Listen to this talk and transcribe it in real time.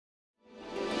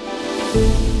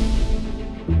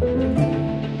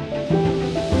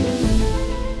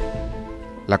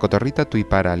La cotorrita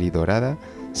tuipara alidorada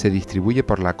se distribuye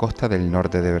por la costa del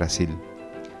norte de Brasil.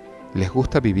 Les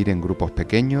gusta vivir en grupos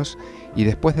pequeños y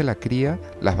después de la cría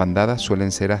las bandadas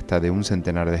suelen ser hasta de un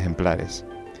centenar de ejemplares.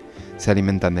 Se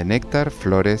alimentan de néctar,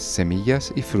 flores,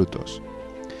 semillas y frutos.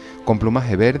 Con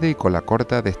plumaje verde y cola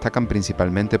corta destacan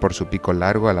principalmente por su pico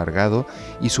largo alargado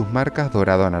y sus marcas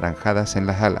dorado-anaranjadas en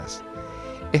las alas.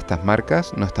 Estas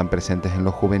marcas no están presentes en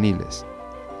los juveniles.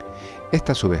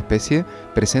 Esta subespecie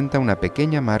presenta una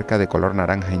pequeña marca de color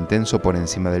naranja intenso por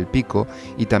encima del pico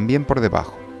y también por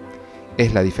debajo.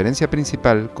 Es la diferencia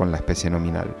principal con la especie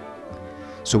nominal.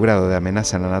 Su grado de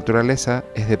amenaza en la naturaleza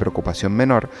es de preocupación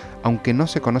menor, aunque no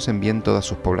se conocen bien todas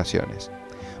sus poblaciones.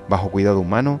 Bajo cuidado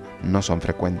humano no son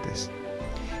frecuentes.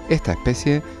 Esta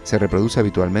especie se reproduce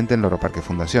habitualmente en Loro Parque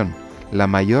Fundación, la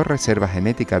mayor reserva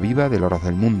genética viva de loros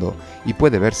del mundo, y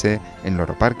puede verse en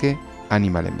Loro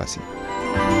Parque-Animal Embassy.